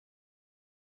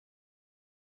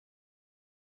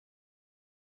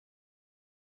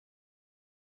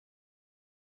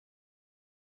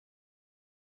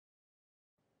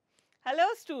Hello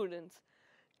students.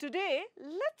 Today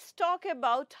let's talk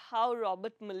about how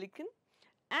Robert Millikan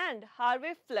and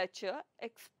Harvey Fletcher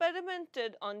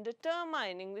experimented on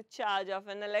determining the charge of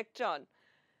an electron.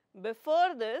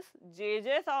 Before this,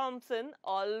 J.J. Thomson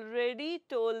already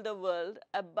told the world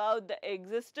about the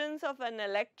existence of an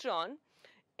electron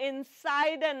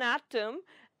inside an atom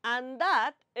and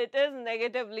that it is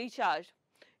negatively charged.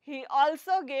 He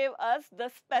also gave us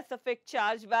the specific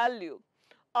charge value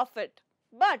of it,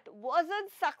 but wasn't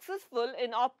successful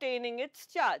in obtaining its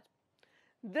charge.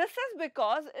 This is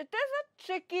because it is a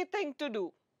tricky thing to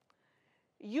do.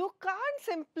 You can't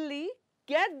simply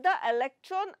get the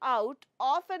electron out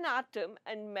of an atom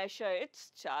and measure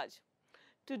its charge.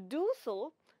 To do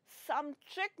so, some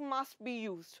trick must be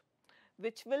used,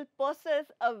 which will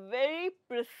possess a very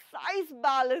precise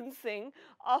balancing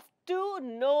of two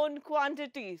known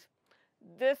quantities.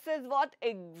 This is what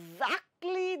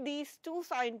exactly these two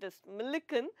scientists,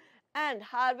 Millikan and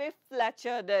Harvey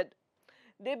Fletcher, did.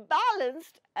 They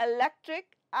balanced electric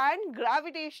and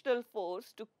gravitational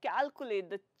force to calculate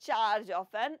the charge of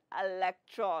an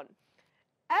electron.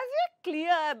 As we are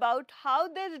clear about how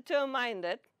they determined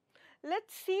it,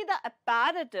 let's see the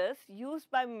apparatus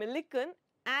used by Millikan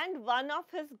and one of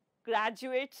his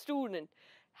graduate student,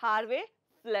 Harvey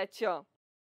Fletcher.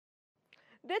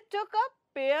 They took a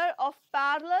pair of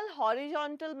parallel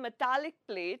horizontal metallic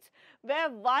plates where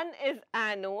one is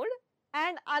anode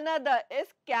and another is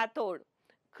cathode,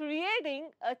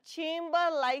 creating a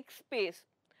chamber-like space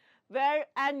where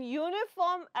an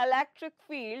uniform electric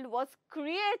field was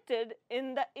created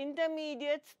in the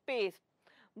intermediate space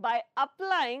by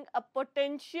applying a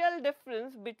potential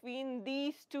difference between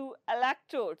these two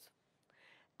electrodes.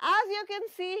 As you can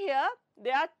see here,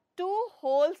 there are two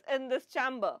holes in this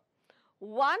chamber.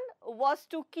 One was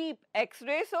to keep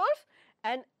X-ray source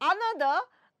and another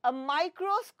a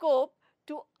microscope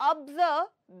to observe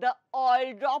the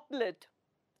oil droplet.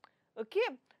 Okay,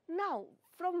 now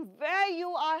from where you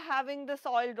are having this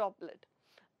oil droplet,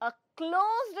 a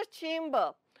closed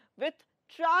chamber with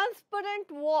transparent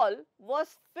wall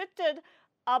was fitted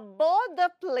above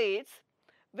the plates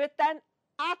with an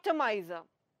atomizer.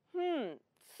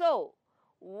 So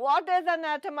what is an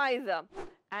atomizer?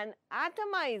 An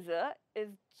atomizer is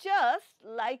just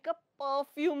like a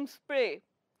perfume spray,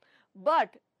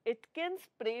 but it can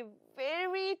spray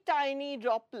very tiny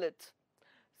droplets.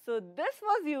 So this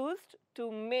was used to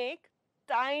make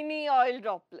tiny oil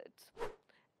droplets.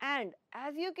 And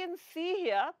as you can see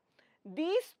here,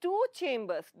 these two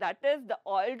chambers, that is the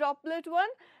oil droplet one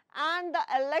and the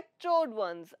electrode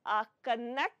ones, are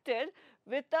connected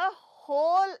with a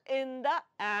hole in the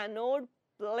anode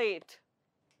plate.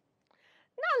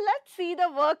 Now let's see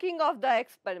the working of the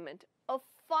experiment. A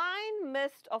fine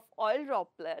mist of oil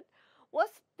droplet was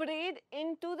sprayed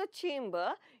into the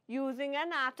chamber using an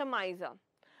atomizer.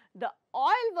 The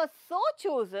oil was so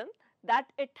chosen that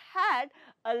it had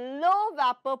a low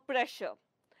vapor pressure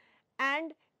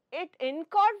and it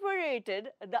incorporated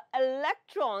the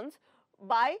electrons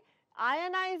by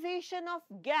ionization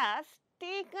of gas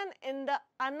taken in the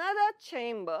another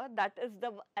chamber, that is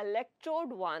the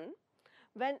electrode one,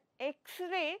 when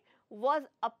X-ray was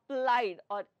applied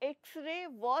or X-ray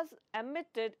was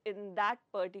emitted in that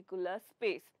particular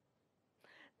space.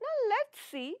 Now let's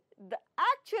see the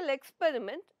actual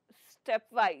experiment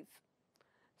stepwise.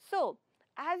 So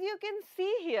as you can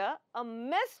see here, a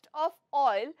mist of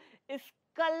oil is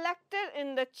collected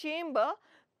in the chamber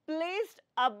placed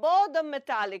above the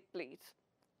metallic plates,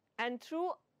 and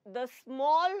through the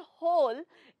small hole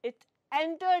it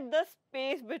entered the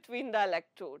space between the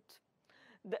electrodes.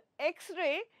 The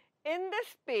X-ray in this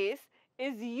space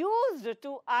is used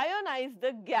to ionize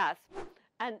the gas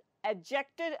and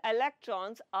ejected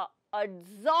electrons are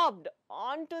adsorbed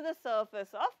onto the surface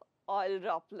of oil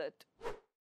droplet.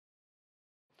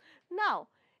 Now,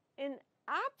 in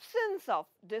absence of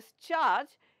discharge,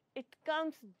 it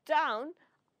comes down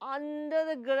under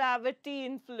the gravity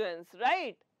influence,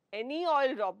 right? Any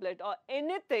oil droplet or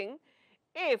anything,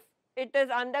 if it is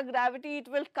under gravity, it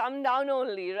will come down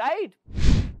only, right?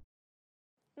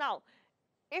 Now,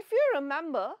 if you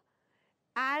remember,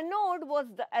 anode was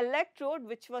the electrode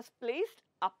which was placed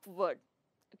upward,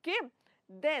 okay?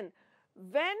 Then,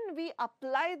 when we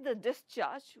apply the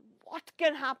discharge, what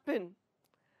can happen?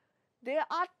 There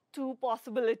are two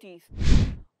possibilities.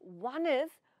 One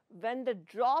is when the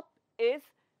drop is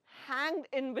hanged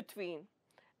in between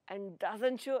and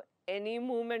doesn't show any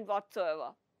movement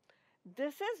whatsoever.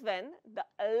 This is when the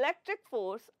electric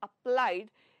force applied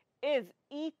is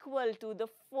equal to the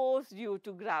force due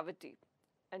to gravity.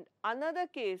 And another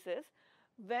case is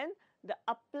when the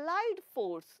applied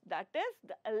force, that is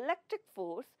the electric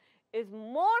force, is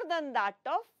more than that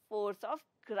of force of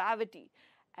gravity.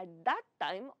 At that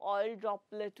time, oil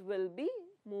droplet will be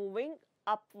moving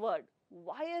upward.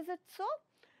 Why is it so?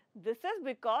 This is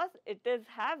because it is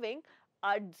having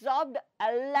adsorbed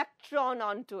electron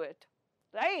onto it,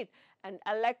 right? And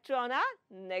electron are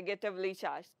negatively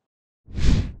charged.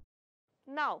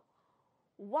 Now,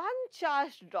 one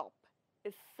charged drop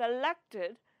is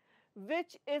selected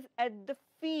which is at the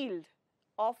field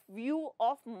of view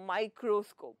of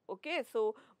microscope. Okay,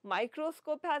 so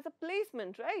microscope has a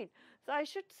placement, right? So I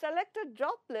should select a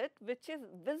droplet which is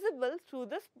visible through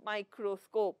this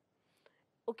microscope.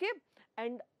 Okay,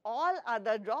 and all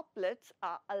other droplets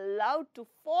are allowed to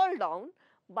fall down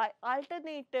by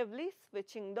alternatively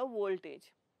switching the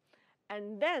voltage.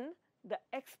 And then the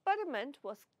experiment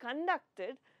was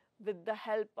conducted with the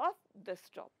help of this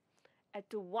drop. At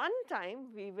one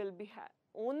time, we will be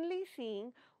only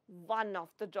seeing one of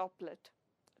the droplet.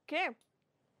 Okay.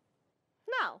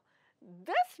 Now,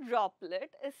 this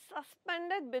droplet is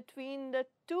suspended between the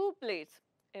two plates,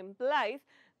 implies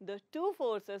the two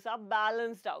forces are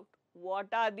balanced out. What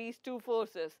are these two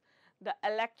forces? The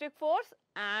electric force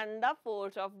and the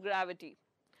force of gravity.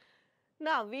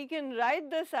 Now, we can write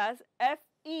this as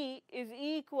Fe is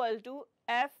equal to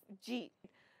Fg.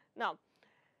 Now,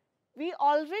 we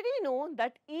already know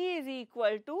that E is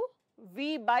equal to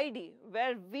V by D,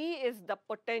 where V is the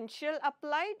potential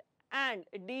applied and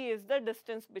D is the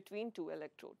distance between two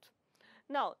electrodes.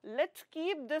 Now, let's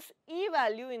keep this E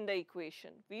value in the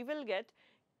equation. We will get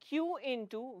Q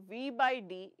into V by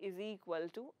D is equal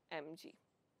to mg.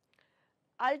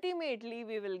 Ultimately,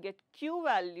 we will get Q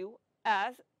value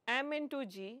as m into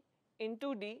G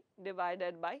into D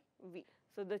divided by V.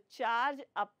 So, the charge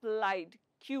applied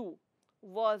Q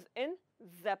was in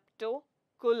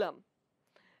zeptocoulomb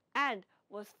and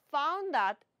was found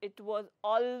that it was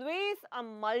always a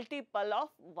multiple of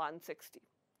 160.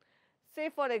 Say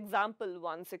for example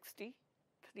 160,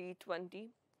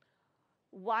 320,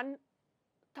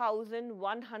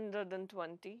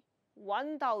 1120,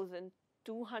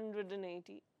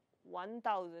 1280,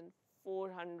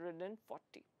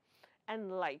 1440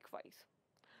 and likewise.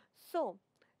 So,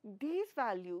 these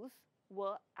values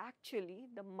were actually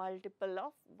the multiple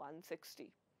of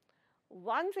 160.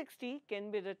 160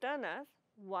 can be written as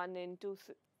 1 into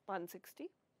 160.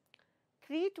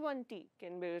 320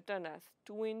 can be written as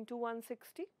 2 into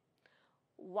 160.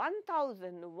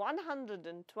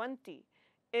 1120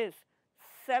 is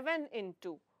 7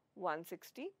 into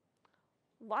 160.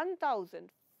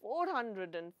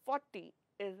 1440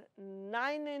 is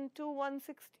 9 into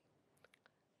 160.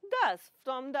 Thus,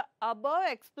 from the above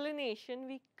explanation,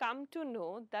 we come to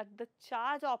know that the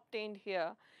charge obtained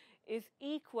here is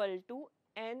equal to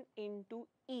N into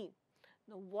E.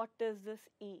 Now, what is this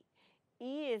E?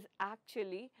 E is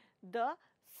actually the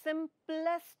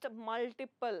simplest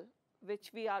multiple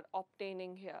which we are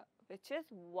obtaining here, which is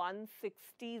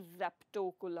 160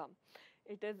 zeptocoulomb.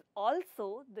 It is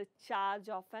also the charge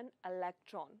of an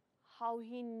electron. How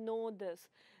he know this?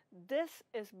 This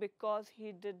is because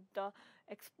he did the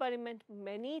experiment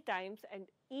many times and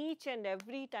each and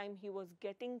every time he was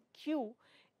getting Q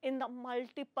in the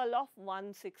multiple of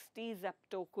 160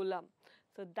 zeptocoulomb.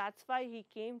 So, that's why he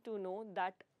came to know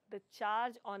that the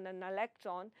charge on an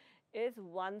electron is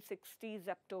 160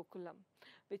 zeptocoulomb,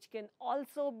 which can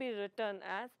also be written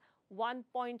as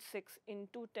 1.6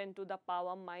 into 10 to the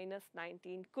power minus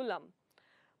 19 coulomb.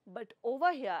 But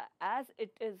over here, as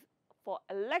it is for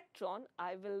electron,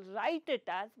 I will write it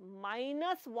as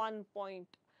minus 1.6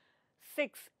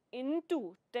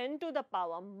 into 10 to the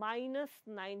power minus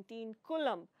 19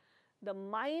 coulomb. The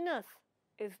minus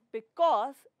is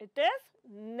because it is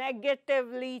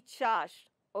negatively charged.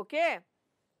 Okay.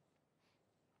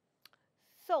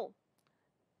 So,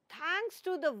 thanks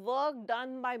to the work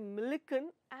done by Millikan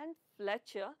and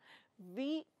Fletcher,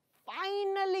 we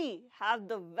finally have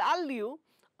the value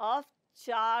of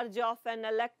charge of an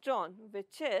electron,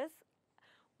 which is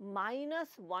minus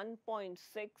 1.6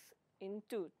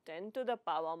 into 10 to the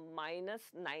power minus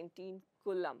 19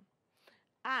 coulomb.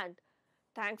 And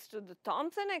thanks to the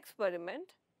Thomson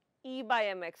experiment, E by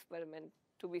M experiment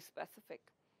to be specific,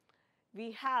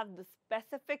 we have the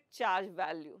specific charge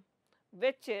value,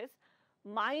 which is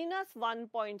minus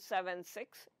 1.76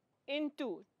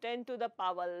 into 10 to the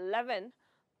power 11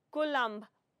 coulomb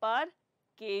per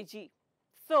kg.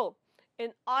 So,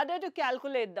 in order to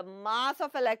calculate the mass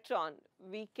of electron,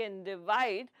 we can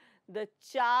divide the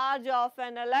charge of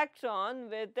an electron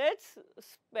with its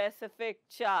specific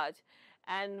charge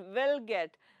and will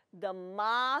get the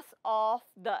mass of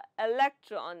the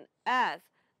electron as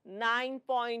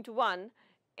 9.1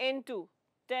 into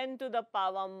 10 to the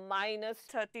power minus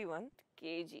 31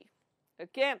 kg.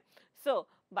 Okay. So,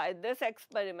 by this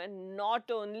experiment,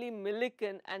 not only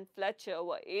Millikan and Fletcher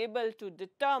were able to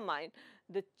determine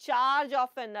the charge of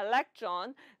an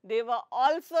electron, they were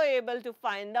also able to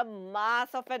find the mass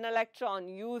of an electron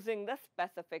using the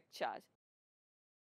specific charge.